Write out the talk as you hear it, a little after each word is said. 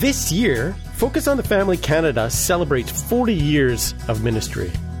This year, Focus on the Family Canada celebrates 40 years of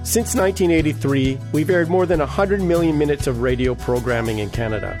ministry. Since 1983, we've aired more than 100 million minutes of radio programming in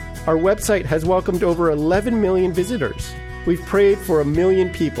Canada. Our website has welcomed over 11 million visitors. We've prayed for 1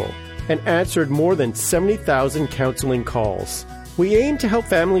 million people and answered more than 70,000 counseling calls. We aim to help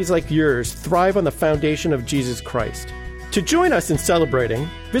families like yours thrive on the foundation of Jesus Christ. To join us in celebrating,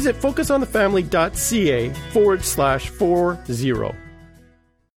 visit focusonthefamily.ca/40.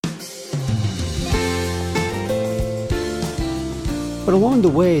 But along the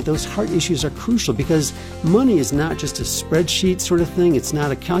way, those heart issues are crucial because money is not just a spreadsheet sort of thing. It's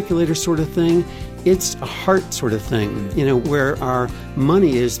not a calculator sort of thing. It's a heart sort of thing. You know, where our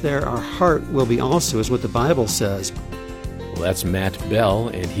money is, there our heart will be also, is what the Bible says. Well, that's Matt Bell,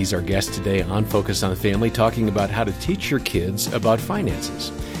 and he's our guest today on Focus on the Family, talking about how to teach your kids about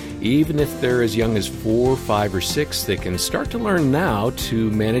finances. Even if they're as young as 4, 5, or 6, they can start to learn now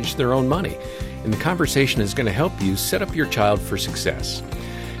to manage their own money. And the conversation is going to help you set up your child for success.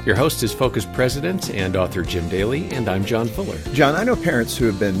 Your host is Focus President and author Jim Daly, and I'm John Fuller. John, I know parents who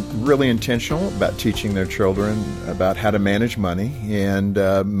have been really intentional about teaching their children about how to manage money, and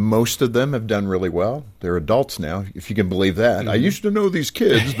most of them have done really well. They're adults now, if you can believe that. Mm-hmm. I used to know these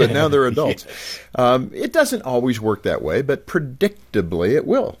kids, but now they're adults. It doesn't always work that way, but predictably it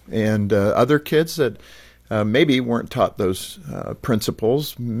will. And other kids that maybe weren't taught those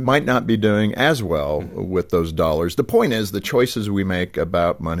principles might not be doing as well with those dollars. The point is, the choices we make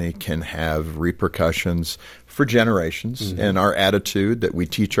about money can have repercussions for generations, and our attitude that we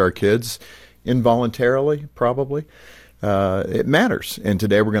teach our kids involuntarily, probably, it matters. And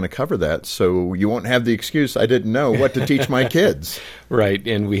today we're going to cover that, so you won't have the excuse, I didn't know what to teach my kids. Right,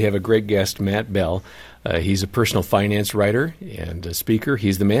 and we have a great guest, Matt Bell. He's a personal finance writer and a speaker.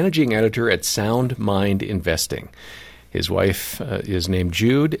 He's the managing editor at Sound Mind Investing. His wife is named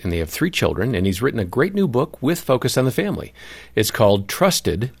Jude, and they have 3 children, and he's written a great new book with Focus on the Family. It's called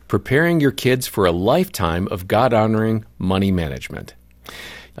Trusted, Preparing Your Kids for a Lifetime of God-Honoring Money Management.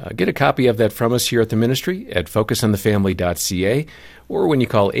 Get a copy of that from us here at the ministry at focusonthefamily.ca, or when you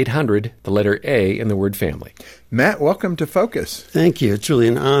call 800, the letter A in the word family. Matt, welcome to Focus. Thank you. It's really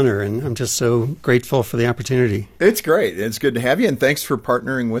an honor, and I'm just so grateful for the opportunity. It's great. It's good to have you, and thanks for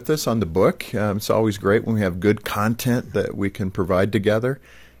partnering with us on the book. It's always great when we have good content that we can provide together,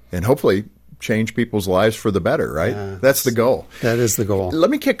 and hopefully change people's lives for the better, right? That's the goal. That is the goal. Let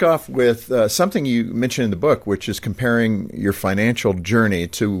me kick off with something you mentioned in the book, which is comparing your financial journey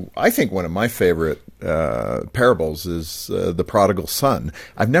to, I think, one of my favorite parables is the prodigal son.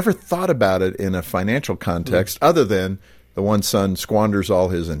 I've never thought about it in a financial context other than the one son squanders all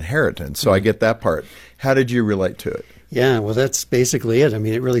his inheritance. So I get that part. How did you relate to it? Yeah, well, that's basically it. I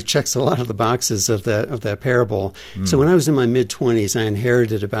mean, it really checks a lot of the boxes of that parable. So when I was in my mid-20s, I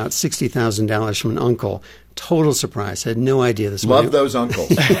inherited about $60,000 from an uncle. Total surprise. I had no idea this. Love those uncles.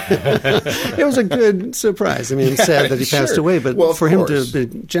 It was a good surprise. I mean, I'm sad that he passed away, but for him to be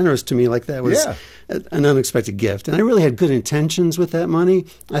generous to me like that was an unexpected gift. And I really had good intentions with that money.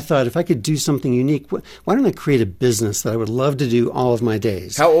 I thought, if I could do something unique, why don't I create a business that I would love to do all of my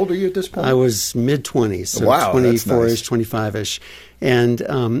days? How old are you at this point? I was mid-20s, so wow, 24-ish, 25-ish. And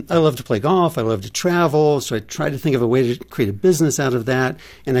I love to play golf. I love to travel. So I tried to think of a way to create a business out of that.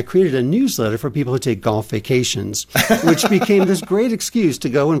 And I created a newsletter for people who take golf vacations, which became this great excuse to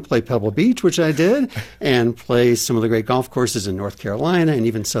go and play Pebble Beach, which I did, and play some of the great golf courses in North Carolina and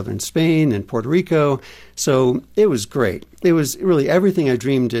even southern Spain and Puerto Rico. So it was great. It was really everything I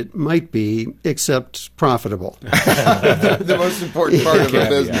dreamed it might be, except profitable. The most important part of the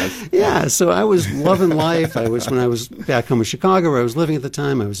business. Yeah, so I was loving life. When I was back home in Chicago, where I was living at the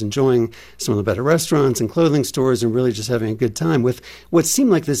time, I was enjoying some of the better restaurants and clothing stores and really just having a good time with what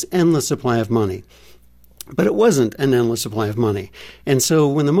seemed like this endless supply of money. But it wasn't an endless supply of money. And so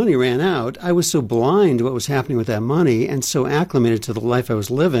when the money ran out, I was so blind to what was happening with that money and so acclimated to the life I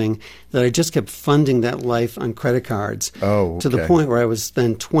was living that I just kept funding that life on credit cards to the point where I was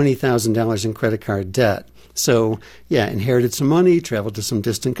then $20,000 in credit card debt. So, inherited some money, traveled to some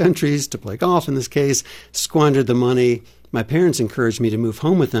distant countries to play golf in this case, squandered the money. My parents encouraged me to move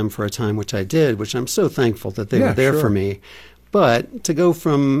home with them for a time, which I did, which I'm so thankful that they were there for me. But to go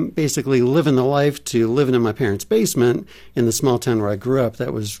from basically living the life to living in my parents' basement in the small town where I grew up,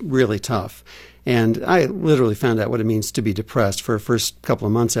 that was really tough. And I literally found out what it means to be depressed for the first couple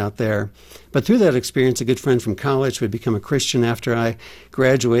of months out there. But through that experience, a good friend from college who had become a Christian after I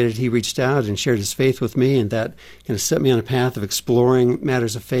graduated, he reached out and shared his faith with me, and that kind of set me on a path of exploring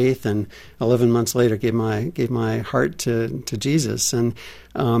matters of faith. And 11 months later, gave my heart to Jesus. And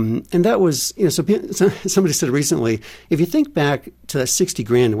And that was, somebody said recently, if you think back to that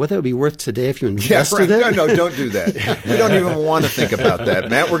 $60,000, what that would be worth today if you invested it. No, don't do that. We don't even want to think about that,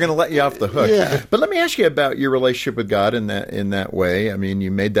 Matt. We're going to let you off the hook. Yeah. But let me ask you about your relationship with God in that way. I mean,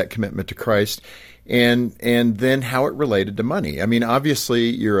 you made that commitment to Christ, and then how it related to money. I mean, obviously,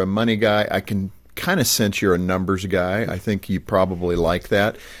 you're a money guy. I can kind of sense you're a numbers guy. I think you probably like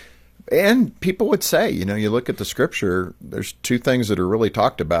that. And people would say, you look at the scripture, there's two things that are really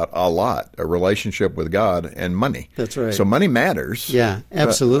talked about a lot, a relationship with God and money. That's right. So money matters. Yeah,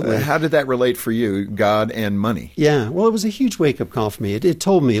 absolutely. How did that relate for you, God and money? Yeah, well, it was a huge wake-up call for me. It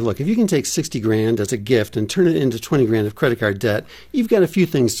told me, look, if you can take $60,000 as a gift and turn it into $20,000 of credit card debt, you've got a few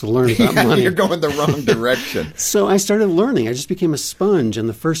things to learn about money. You're going the wrong direction. So I started learning. I just became a sponge. And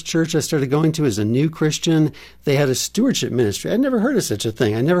the first church I started going to as a new Christian, they had a stewardship ministry. I'd never heard of such a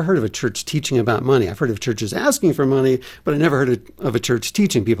thing. I never heard of a church teaching about money. I've heard of churches asking for money, but I never heard of a church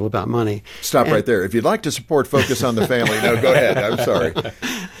teaching people about money. Stop right there. If you'd like to support Focus on the Family, no, go ahead. I'm sorry.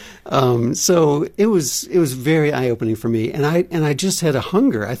 So it was very eye-opening for me, and I just had a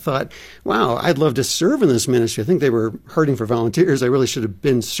hunger. I thought, wow, I'd love to serve in this ministry. I think they were hurting for volunteers. I really should have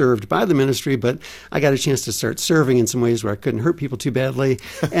been served by the ministry, but I got a chance to start serving in some ways where I couldn't hurt people too badly,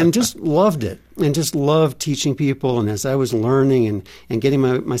 and just loved it, and just loved teaching people. And as I was learning and getting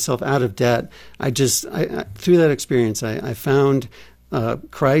myself out of debt, I through that experience, I found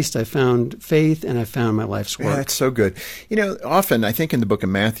Christ, I found faith, and I found my life's work. Yeah, that's so good. Often I think in the book of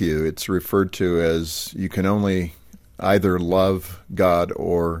Matthew, it's referred to as you can only either love God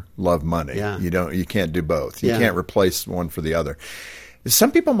or love money. Yeah. You can't do both. You can't replace one for the other.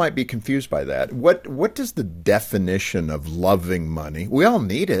 Some people might be confused by that. What does the definition of loving money? We all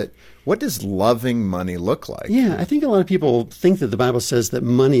need it. What does loving money look like? Yeah, I think a lot of people think that the Bible says that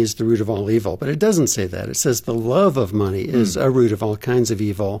money is the root of all evil, but it doesn't say that. It says the love of money is a root of all kinds of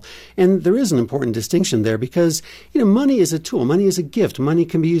evil. And there is an important distinction there because, money is a tool. Money is a gift. Money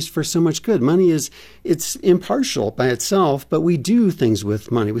can be used for so much good. It's impartial by itself, but we do things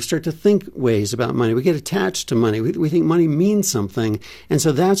with money. We start to think ways about money. We get attached to money. We think money means something. And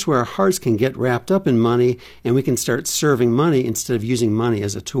so that's where our hearts can get wrapped up in money, and we can start serving money instead of using money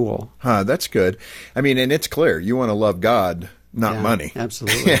as a tool. That's good. I mean, and it's clear you want to love God, not money.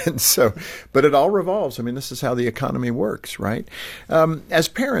 Absolutely. And so, but it all revolves. I mean, this is how the economy works, right? As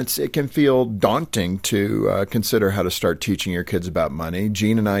parents, it can feel daunting to consider how to start teaching your kids about money.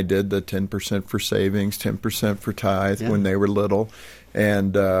 Jean and I did the 10% for savings, 10% for tithe when they were little.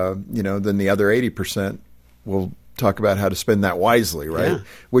 And, then the other 80% will talk about how to spend that wisely, right? Yeah.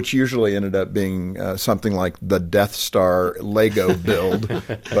 Which usually ended up being something like the Death Star Lego build,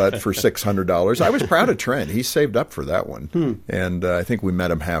 but for $600. I was proud of Trent. He saved up for that one. And I think we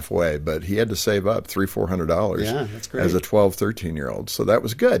met him halfway, but he had to save up $300-400 that's great. as a 12, 13-year-old. So that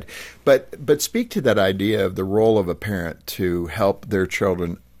was good. But speak to that idea of the role of a parent to help their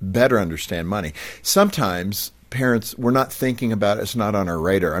children better understand money. Sometimes parents, we're not thinking about it. It's not on our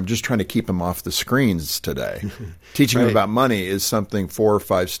radar. I'm just trying to keep them off the screens today. Teaching them about money is something 4 or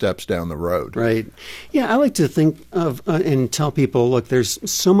 5 steps down the road. Right. Yeah, I like to think of and tell people, look, there's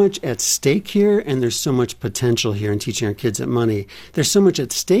so much at stake here, and there's so much potential here in teaching our kids at money. There's so much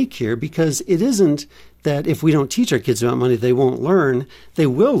at stake here because it isn't that if we don't teach our kids about money, they won't learn. They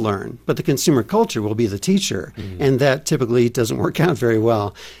will learn, but the consumer culture will be the teacher, and that typically doesn't work out very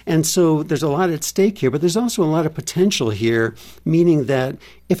well. And so there's a lot at stake here, but there's also a lot of potential here, meaning that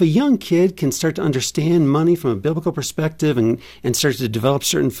if a young kid can start to understand money from a biblical perspective and start to develop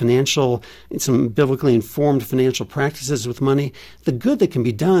some biblically informed financial practices with money, the good that can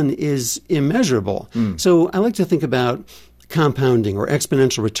be done is immeasurable. So I like to think about compounding or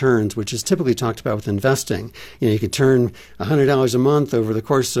exponential returns, which is typically talked about with investing. You could turn $100 a month over the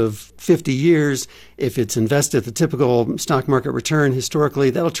course of 50 years. If it's invested at the typical stock market return historically,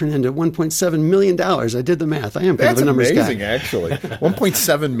 that'll turn into $1.7 million. I did the math. I am kind of a numbers guy. That's amazing, actually.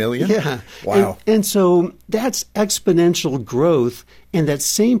 $1.7 million? Yeah. Wow. And so that's exponential growth, and that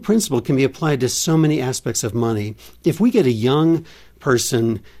same principle can be applied to so many aspects of money. If we get a young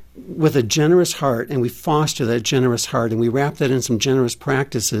person with a generous heart, and we foster that generous heart, and we wrap that in some generous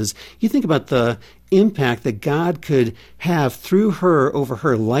practices, you think about the impact that God could have through her over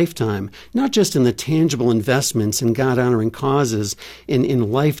her lifetime, not just in the tangible investments in God-honoring causes, in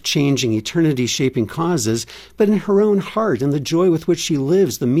life-changing, eternity-shaping causes, but in her own heart and the joy with which she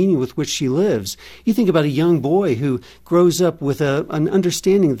lives, the meaning with which she lives. You think about a young boy who grows up with an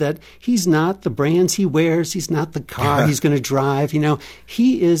understanding that he's not the brands he wears, he's not the car he's going to drive.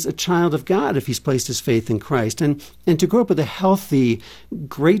 He is a child of God if he's placed his faith in Christ. And to grow up with a healthy,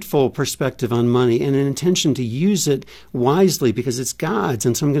 grateful perspective on money money and an intention to use it wisely because it's God's,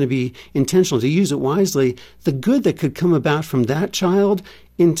 and so I'm going to be intentional to use it wisely, the good that could come about from that child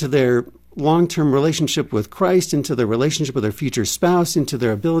into their long-term relationship with Christ, into their relationship with their future spouse, into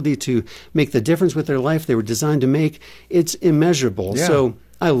their ability to make the difference with their life they were designed to make, it's immeasurable. Yeah. So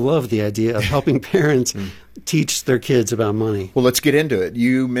I love the idea of helping parents teach their kids about money. Well, let's get into it.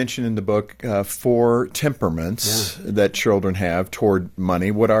 You mentioned in the book 4 temperaments that children have toward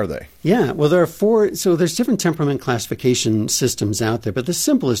money. What are they? Yeah, well, there are 4. So there's different temperament classification systems out there, but the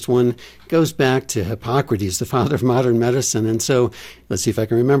simplest one goes back to Hippocrates, the father of modern medicine. And so let's see if I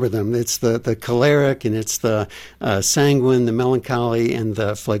can remember them. It's the choleric, and it's the sanguine, the melancholy, and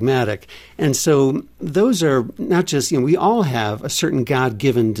the phlegmatic. And so those are not just, we all have a certain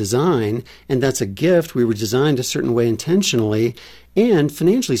God-given design, and that's a gift. We were designed a certain way intentionally. And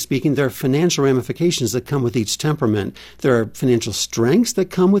financially speaking, there are financial ramifications that come with each temperament. There are financial strengths that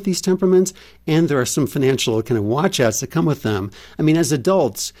come with these temperaments, and there are some financial kind of watch-outs that come with them. I mean, as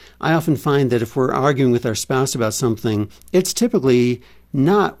adults, I often find that if we're arguing with our spouse about something, it's typically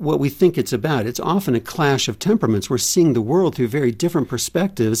not what we think it's about. It's often a clash of temperaments. We're seeing the world through very different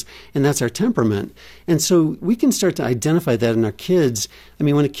perspectives, and that's our temperament. And so we can start to identify that in our kids. I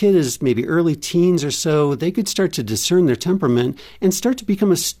mean, when a kid is maybe early teens or so, they could start to discern their temperament and start to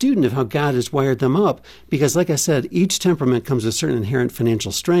become a student of how God has wired them up. Because, like I said, each temperament comes with certain inherent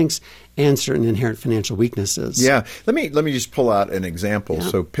financial strengths and certain inherent financial weaknesses. Yeah. Let me just pull out an example. Yeah.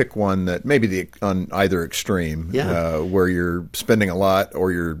 So pick one that maybe on either extreme, where you're spending a lot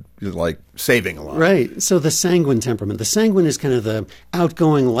or you're like saving a lot. Right. So the sanguine temperament. The sanguine is kind of the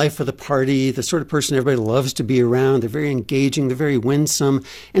outgoing life of the party, the sort of person everybody loves to be around. They're very engaging. They're very winsome.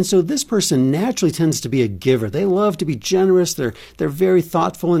 And so this person naturally tends to be a giver. They love to be generous. They're very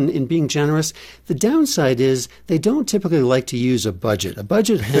thoughtful in being generous. The downside is they don't typically like to use a budget. A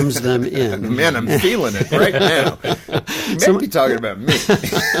budget hems them in. Man, I'm feeling it right now. You may be talking about me.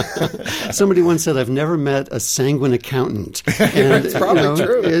 Somebody once said, I've never met a sanguine accountant. And, it's probably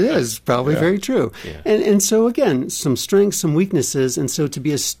true. It is probably very true. Yeah. And so, again, some strengths, some weaknesses. And so to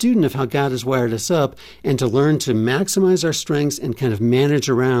be a student of how God has wired us up and to learn to maximize our strengths and kind of manage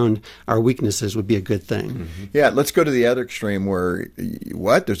around our weaknesses would be a good thing. Mm-hmm. Yeah, let's go to the other extreme where,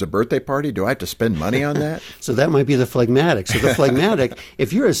 there's a birthday party? Do I have to spend money on that? So that might be the phlegmatic. So the phlegmatic,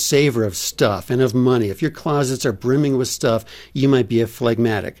 if you're a saver of stuff and of money, if your closets are brimming with stuff, you might be a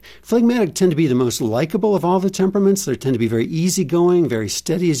phlegmatic. Phlegmatic tend to be the most likable of all the temperaments. They tend to be very easygoing, very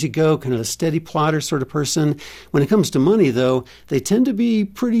steady as you go, kind of a steady plotter sort of person. When it comes to money, though, they tend to be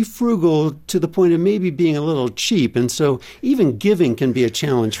pretty frugal to the point of maybe being a little cheap. And so even giving can be a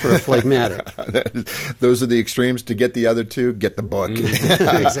challenge for a phlegmatic. Those are the extremes. To get the other two, get the book.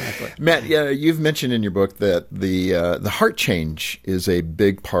 Exactly. Matt, you've mentioned in your book that the heart change is a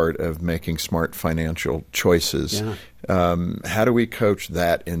big part of making smart financial choices. Yeah. How do we coach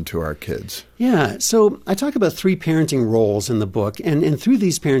that into our kids? Yeah, so I talk about 3 parenting roles in the book, and through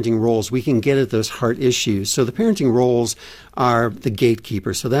these parenting roles, we can get at those heart issues. So the parenting roles are the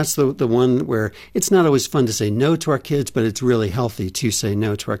gatekeeper. So that's the one where it's not always fun to say no to our kids, but it's really healthy to say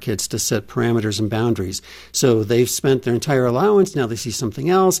no to our kids, to set parameters and boundaries. So they've spent their entire allowance, now they see something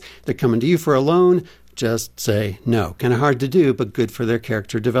else, they're coming to you for a loan. Just say no. Kind of hard to do, but good for their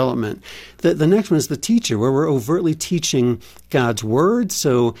character development. The next one is the teacher, where we're overtly teaching God's word.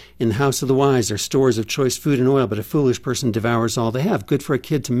 So in the house of the wise are stores of choice food and oil, but a foolish person devours all they have. Good for a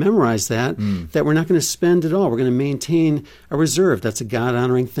kid to memorize that we're not going to spend it all. We're going to maintain a reserve. That's a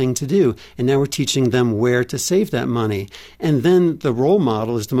God-honoring thing to do. And now we're teaching them where to save that money. And then the role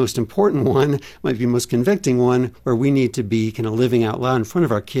model is the most important one, might be the most convicting one, where we need to be kind of living out loud in front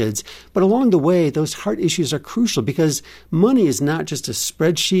of our kids. But along the way, those heart issues are crucial because money is not just a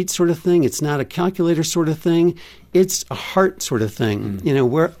spreadsheet sort of thing. It's not a calculator sort of thing. It's a heart sort of thing. You know,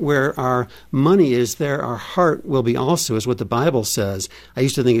 where our money is, there our heart will be also, is what the Bible says. I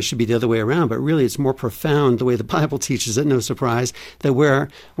used to think it should be the other way around, but really it's more profound the way the Bible teaches it, no surprise, that where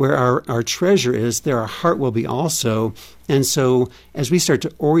our treasure is, there our heart will be also. And so as we start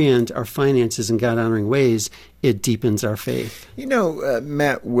to orient our finances in God-honoring ways, it deepens our faith. You know,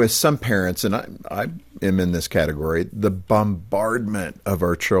 Matt, with some parents, and I am in this category, the bombardment of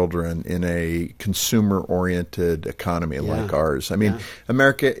our children in a consumer-oriented economy like ours. I mean,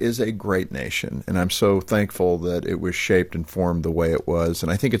 America is a great nation, and I'm so thankful that it was shaped and formed the way it was.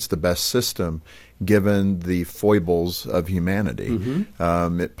 And I think it's the best system given the foibles of humanity.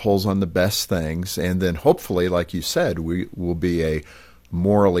 It pulls on the best things, and then hopefully, like you said, we will be a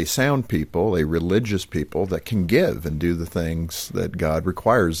morally sound people, a religious people that can give and do the things that God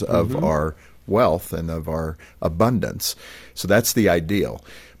requires of our wealth and of our abundance. So that's the ideal.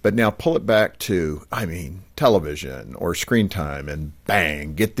 But now pull it back to, television or screen time, and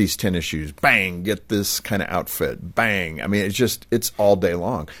bang, get these tennis shoes, bang, get this kind of outfit, bang. It's all day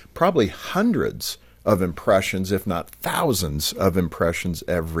long. Probably hundreds of impressions, if not thousands of impressions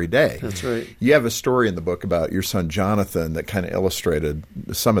every day. That's right. You have a story in the book about your son Jonathan that kind of illustrated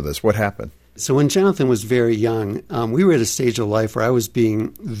some of this. What happened? So when Jonathan was very young, we were at a stage of life where I was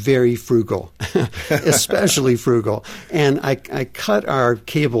being very frugal, especially frugal. And I cut our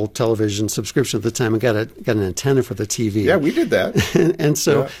cable television subscription at the time. I got an antenna for the TV. Yeah, we did that. and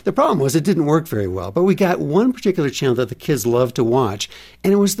so the problem was it didn't work very well. But we got one particular channel that the kids loved to watch.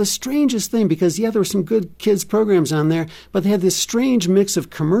 And it was the strangest thing because, there were some good kids programs on there, but they had this strange mix of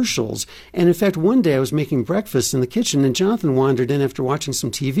commercials. And in fact, one day I was making breakfast in the kitchen and Jonathan wandered in after watching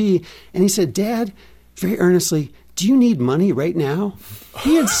some TV and he said, "Dad," very earnestly, "do you need money right now?"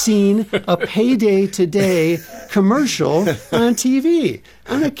 He had seen a Payday Today commercial on TV,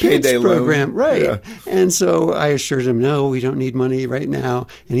 on a kids Payday program. loan. Right. Yeah. And so I assured him, "No, we don't need money right now."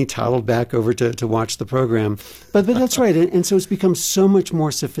 And he toddled back over to watch the program. But that's right. And so it's become so much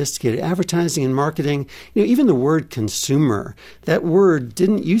more sophisticated. Advertising and marketing, even the word consumer, that word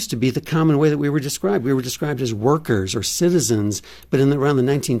didn't used to be the common way that we were described. We were described as workers or citizens. But around the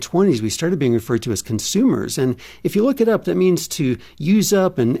 1920s, we started being referred to as consumers. And if you look it up, that means to use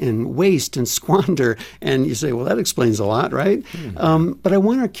up and waste and squander. And you say, well, that explains a lot, right? Mm-hmm. But I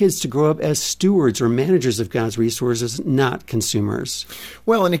want our kids to grow up as stewards or managers of God's resources, not consumers.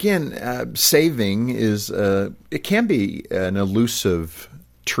 Well, and again, saving is, it can be an elusive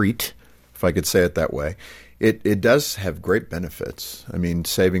treat, if I could say it that way. It does have great benefits.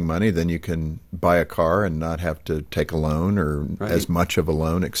 Saving money, then you can buy a car and not have to take a loan or as much of a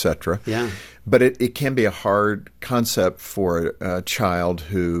loan, etc. Yeah. But it can be a hard concept for a child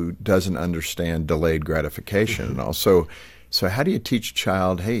who doesn't understand delayed gratification and also. So how do you teach a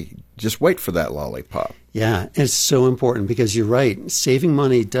child, hey, just wait for that lollipop? Yeah, it's so important because you're right. Saving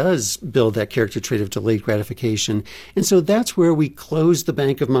money does build that character trait of delayed gratification. And so that's where we close the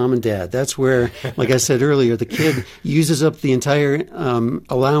bank of mom and dad. That's where, like I said earlier, the kid uses up the entire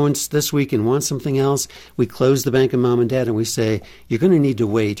allowance this week and wants something else. We close the bank of mom and dad and we say, you're going to need to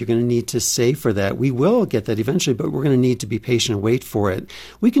wait. You're going to need to save for that. We will get that eventually, but we're going to need to be patient and wait for it.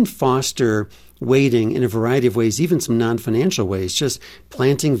 We can foster waiting in a variety of ways, even some non-financial ways, just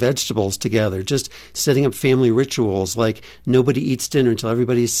planting vegetables together, just setting up family rituals like nobody eats dinner until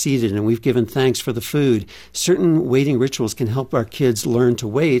everybody is seated and we've given thanks for the food. Certain waiting rituals can help our kids learn to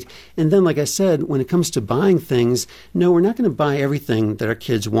wait. And then, like I said, when it comes to buying things, no, we're not going to buy everything that our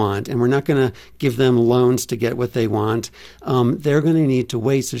kids want, and we're not going to give them loans to get what they want. They're going to need to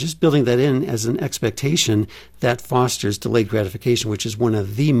wait. So just building that in as an expectation, that fosters delayed gratification, which is one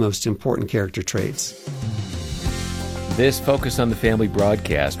of the most important character traits. This Focus on the Family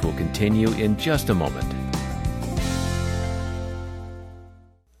broadcast will continue in just a moment.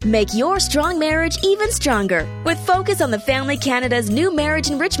 Make your strong marriage even stronger with Focus on the Family Canada's new marriage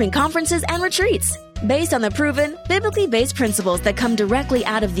enrichment conferences and retreats. Based on the proven, biblically based principles that come directly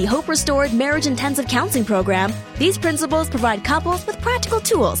out of the Hope Restored Marriage Intensive Counseling Program, these principles provide couples with practical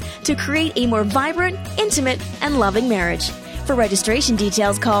tools to create a more vibrant, intimate, and loving marriage. For registration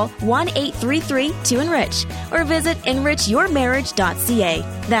details, call 1-833-2ENRICH or visit enrichyourmarriage.ca.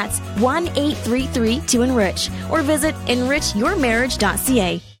 That's 1-833-2ENRICH or visit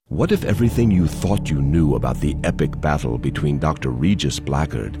enrichyourmarriage.ca. What if everything you thought you knew about the epic battle between Dr. Regis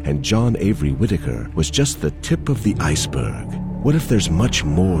Blackard and John Avery Whitaker was just the tip of the iceberg? What if there's much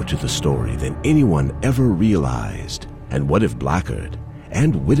more to the story than anyone ever realized? And what if Blackard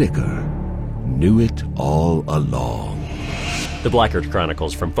and Whitaker knew it all along? The Blackard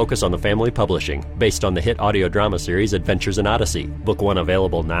Chronicles from Focus on the Family Publishing, based on the hit audio drama series Adventures in Odyssey. Book one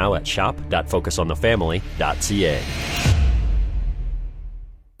available now at shop.focusonthefamily.ca.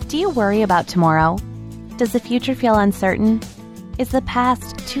 Do you worry about tomorrow? Does the future feel uncertain? Is the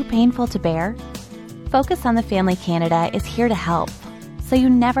past too painful to bear? Focus on the Family Canada is here to help, so you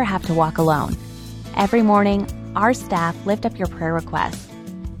never have to walk alone. Every morning, our staff lift up your prayer requests.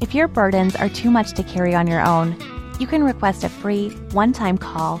 If your burdens are too much to carry on your own, you can request a free, one-time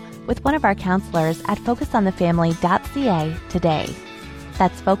call with one of our counselors at focusonthefamily.ca today.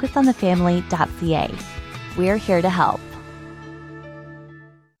 That's focusonthefamily.ca. We're here to help.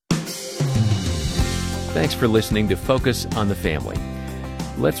 Thanks for listening to Focus on the Family.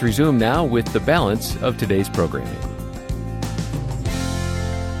 Let's resume now with the balance of today's programming.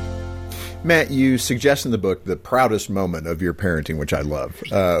 Matt, you suggest in the book the proudest moment of your parenting, which I love,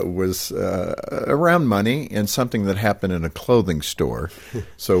 was around money and something that happened in a clothing store.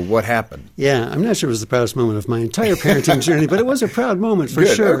 So what happened? Yeah, I'm not sure it was the proudest moment of my entire parenting journey, but it was a proud moment for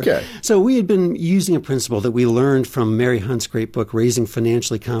Good, sure. Okay. So we had been using a principle that we learned from Mary Hunt's great book, Raising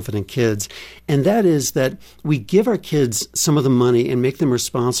Financially Confident Kids, and that is that we give our kids some of the money and make them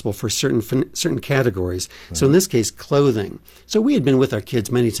responsible for certain categories. Right. So in this case, clothing. So we had been with our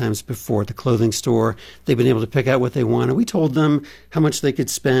kids many times before at the clothing store. They've been able to pick out what they wanted. We told them how much they could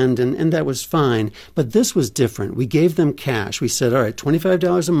spend, and that was fine. But this was different. We gave them cash. We said, all right,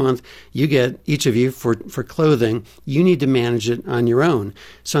 $25 a month, you get, each of you, for clothing. You need to manage it on your own.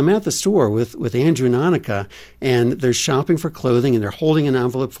 So I'm at the store with Andrew and Annika, and they're shopping for clothing, and they're holding an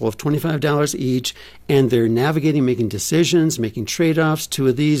envelope full of $25 each, and they're navigating, making decisions, making trade-offs. 2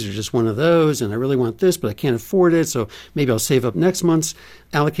 of these are just one of those, and I really want this, but I can't afford it, so maybe I'll save up next month's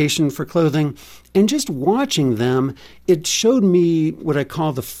allocation for clothing. And just watching them, it showed me what I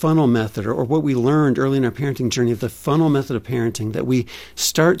call the funnel method, or what we learned early in our parenting journey of the funnel method of parenting, that we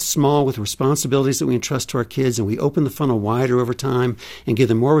start small with responsibilities that we entrust to our kids, and we open the funnel wider over time and give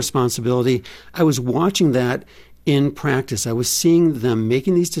them more responsibility. I was watching that in practice. I was seeing them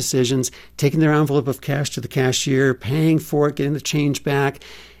making these decisions, taking their envelope of cash to the cashier, paying for it, getting the change back.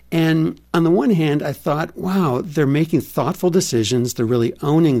 And on the one hand, I thought, wow, they're making thoughtful decisions. They're really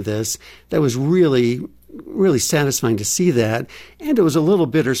owning this. That was really satisfying to see that. And it was a little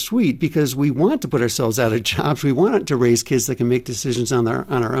bittersweet because we want to put ourselves out of jobs. We want to raise kids that can make decisions on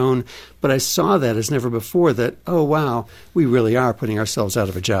our own. But I saw that as never before, that, oh, wow, we really are putting ourselves out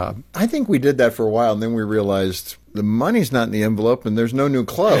of a job. I think we did that for a while, and then we realized the money's not in the envelope and there's no new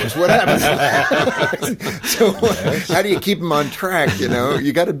clothes. What happens? So how do you keep them on track?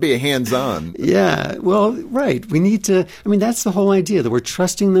 You got to be hands-on. Yeah, well, right. We need to, that's the whole idea, that we're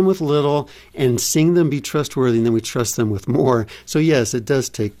trusting them with little and seeing them be trustworthy, and then we trust them with more. So yes, it does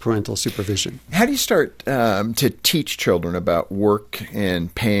take parental supervision. How do you start to teach children about work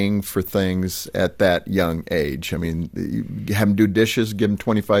and paying for things at that young age? You have them do dishes, give them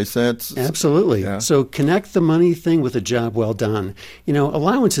 25 cents? Absolutely. Yeah. So connect the money thing with a job well done.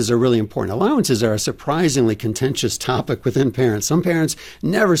 Allowances are really important. Allowances are a surprisingly contentious topic within parents. Some parents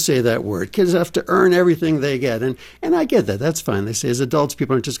never say that word. Kids have to earn everything they get. And I get that. That's fine. They say as adults,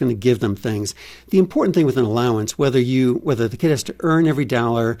 people aren't just going to give them things. The important thing with an allowance, whether the kid has to earn every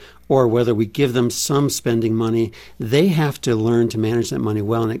dollar or whether we give them some spending money, they have to learn to manage that money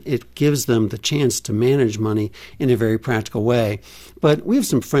well, and it gives them the chance to manage money in a very practical way. But we have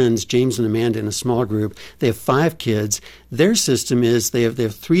some friends, James and Amanda, in a small group. They have 5 kids. Their system is they have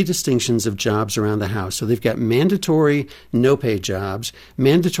 3 distinctions of jobs around the house. So they've got mandatory no-pay jobs,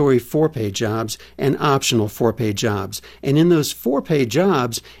 mandatory 4-pay jobs, and optional 4-pay jobs. And in those 4-pay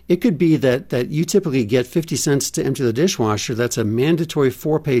jobs, it could be that you typically get 50 cents to empty the dishwasher. That's a mandatory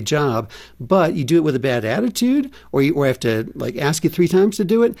 4-pay job, but you do it with a bad attitude, or I have to ask you 3 times to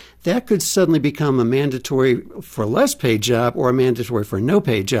do it. That could suddenly become a mandatory for less paid job or a mandatory for a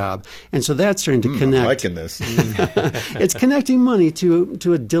no-pay job. And so that's starting to connect. I'm liking this. It's connecting money to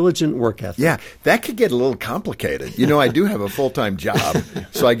a diligent work ethic. Yeah, that could get a little complicated. I do have a full-time job,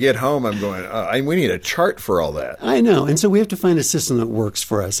 so I get home, I'm going, we need a chart for all that. I know, and so we have to find a system that works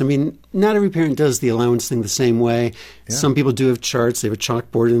for us. Not every parent does the allowance thing the same way. Yeah. Some people do have charts. They have a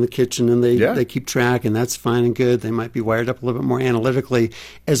chalkboard in the kitchen, and they keep track, and that's fine and good. They might be wired up a little bit more analytically.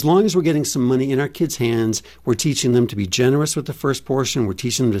 As long as we're getting some money in our kids' hands, we're teaching them to be generous with the first portion. We're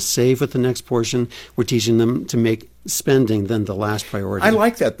teaching them to save with the next portion. We're teaching them to make spending then the last priority. I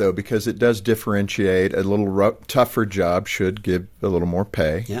like that, though, because it does differentiate. A little tougher job should give a little more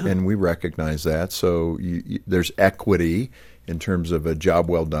pay, and we recognize that. So there's equity in terms of a job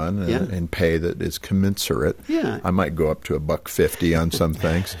well done and pay that is commensurate. Yeah. I might go up to $1.50 on some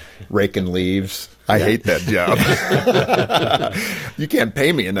things. Raking leaves. I hate that job. You can't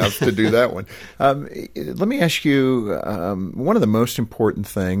pay me enough to do that one. Let me ask you, one of the most important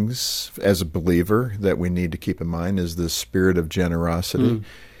things as a believer that we need to keep in mind is the spirit of generosity.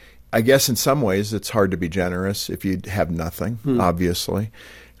 I guess in some ways it's hard to be generous if you have nothing, obviously.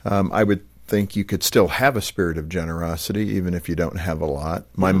 I would think you could still have a spirit of generosity even if you don't have a lot.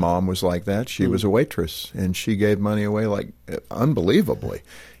 My mom was like that. She was a waitress, and she gave money away unbelievably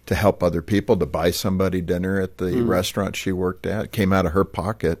to help other people, to buy somebody dinner at the restaurant she worked at. It came out of her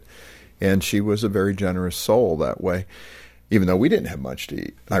pocket, and she was a very generous soul that way, even though we didn't have much to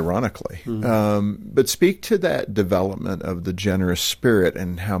eat, ironically. But speak to that development of the generous spirit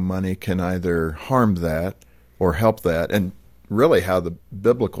and how money can either harm that or help that. And really how the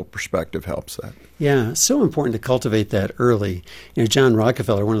biblical perspective helps that. Yeah, so important to cultivate that early. John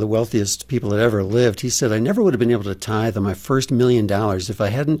Rockefeller, one of the wealthiest people that ever lived, he said, I never would have been able to tithe on my first $1 million if I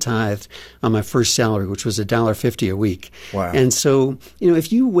hadn't tithed on my first salary, which was $1.50 a week. Wow. And so,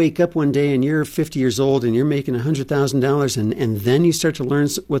 if you wake up one day and you're 50 years old and you're making $100,000 and then you start to learn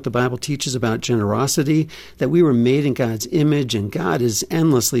what the Bible teaches about generosity, that we were made in God's image and God is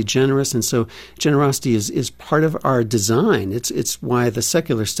endlessly generous. And so generosity is part of our design. It's why the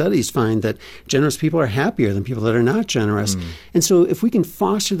secular studies find that generous people are happier than people that are not generous. And so if we can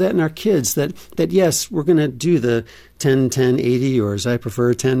foster that in our kids, that yes, we're going to do the 10-10-80, or as I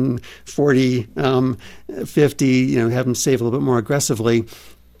prefer, 10-40-50, have them save a little bit more aggressively,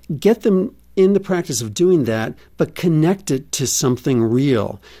 get them in the practice of doing that, but connect it to something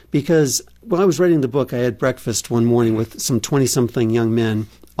real. Because while I was writing the book, I had breakfast one morning with some 20-something young men,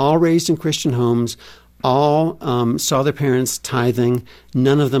 all raised in Christian homes, all saw their parents tithing.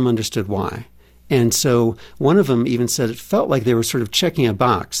 None of them understood why. And so one of them even said it felt like they were sort of checking a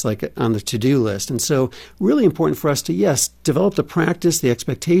box, like on the to-do list. And so really important for us to, yes, develop the practice, the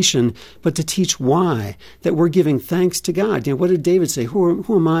expectation, but to teach why, that we're giving thanks to God. What did David say?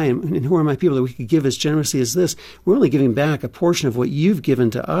 Who am I and who are my people that we could give as generously as this? We're only giving back a portion of what you've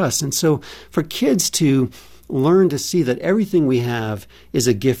given to us. And so for kids to learn to see that everything we have is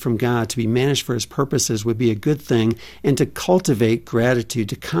a gift from God to be managed for His purposes would be a good thing, and to cultivate gratitude,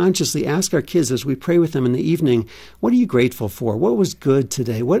 to consciously ask our kids as we pray with them in the evening, what are you grateful for? What was good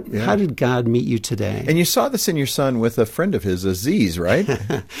today? How did God meet you today? And you saw this in your son with a friend of his, Aziz, right?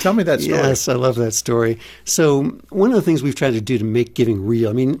 Tell me that story. Yes, I love that story. So one of the things we've tried to do to make giving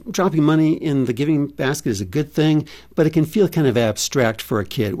real, dropping money in the giving basket is a good thing, but it can feel kind of abstract for a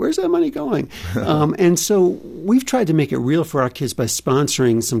kid. Where's that money going? And so we've tried to make it real for our kids by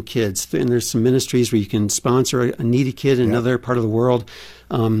sponsoring some kids. And there's some ministries where you can sponsor a needy kid in another part of the world.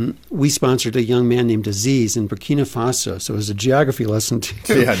 We sponsored a young man named Aziz in Burkina Faso, so it was a geography lesson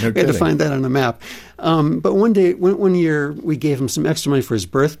too. Yeah, no we had to find that on a map. But one year, we gave him some extra money for his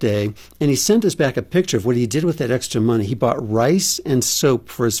birthday, and he sent us back a picture of what he did with that extra money. He bought rice and soap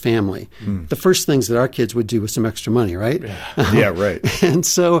for his family. The first things that our kids would do with some extra money, right? Yeah, right. And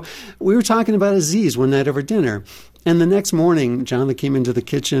so we were talking about Aziz one night over dinner. And the next morning, Jonathan came into the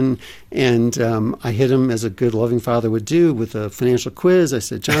kitchen, and I hit him, as a good, loving father would do, with a financial quiz. I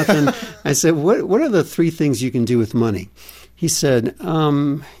said, Jonathan, what are the 3 things you can do with money? He said,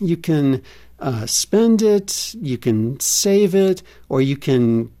 you can spend it, you can save it, or you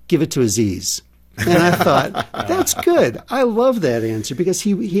can give it to Aziz. And I thought, that's good. I love that answer, because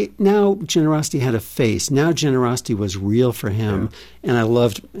he now generosity had a face. Now generosity was real for him, and I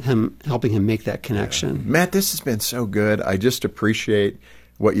loved helping him make that connection. Yeah. Matt, this has been so good. I just appreciate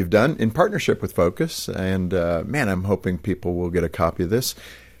what you've done in partnership with Focus, and I'm hoping people will get a copy of this.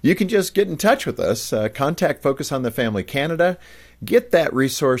 You can just get in touch with us. Contact Focus on the Family Canada. Get that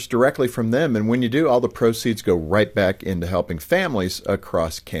resource directly from them, and when you do, all the proceeds go right back into helping families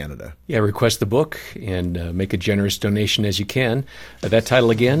across Canada. Yeah, request the book and make a generous donation as you can. That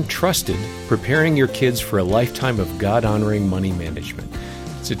title again, Trusted, Preparing Your Kids for a Lifetime of God-Honoring Money Management.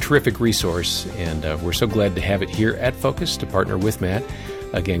 It's a terrific resource, and we're so glad to have it here at Focus to partner with Matt.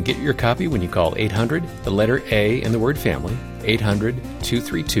 Again, get your copy when you call 800, the letter A and the word family,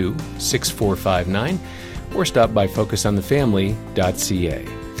 800-232-6459, or stop by focusonthefamily.ca.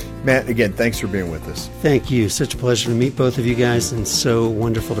 Matt, again, thanks for being with us. Thank you. Such a pleasure to meet both of you guys, and so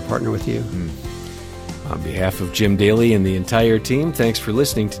wonderful to partner with you. On behalf of Jim Daly and the entire team, thanks for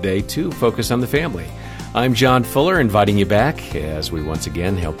listening today to Focus on the Family. I'm John Fuller, inviting you back as we once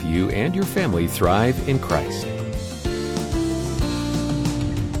again help you and your family thrive in Christ.